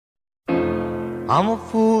I'm a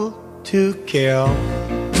fool to care.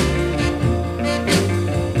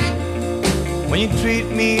 When you treat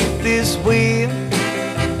me this way,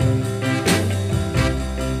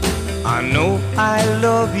 I know I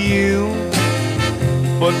love you,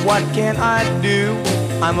 but what can I do?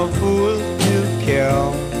 I'm a fool to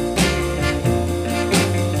care.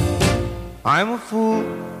 I'm a fool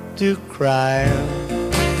to cry.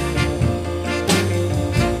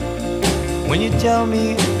 When you tell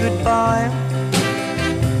me goodbye,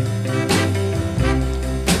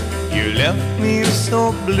 you left me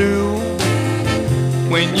so blue.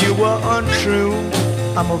 When you were untrue,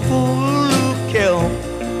 I'm a fool who kill.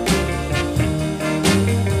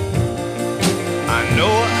 I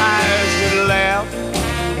know I should laugh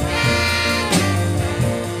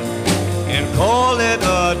and call it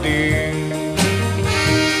a day,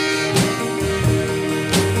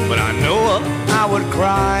 but I know I would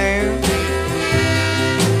cry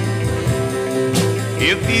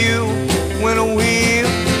if you went away.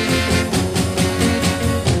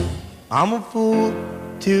 I'm a fool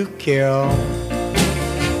to care.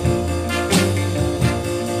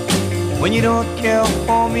 When you don't care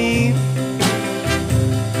for me,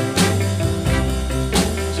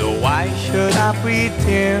 so why should I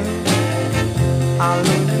pretend I'll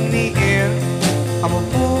lose in the end? I'm a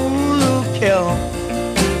fool who care.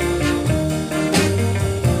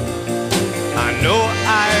 I know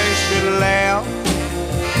I should laugh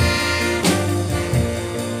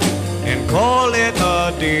and call it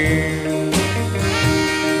a day,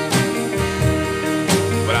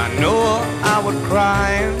 but I know I would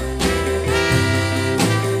cry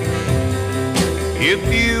if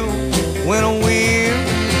you went away.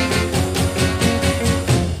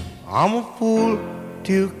 I'm a fool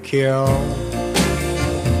to care.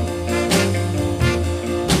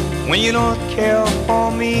 When you don't care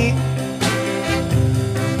for me,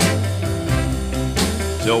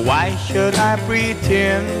 so why should I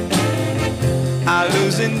pretend I'll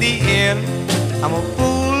lose in the end? I'm a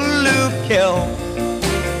fool who kills.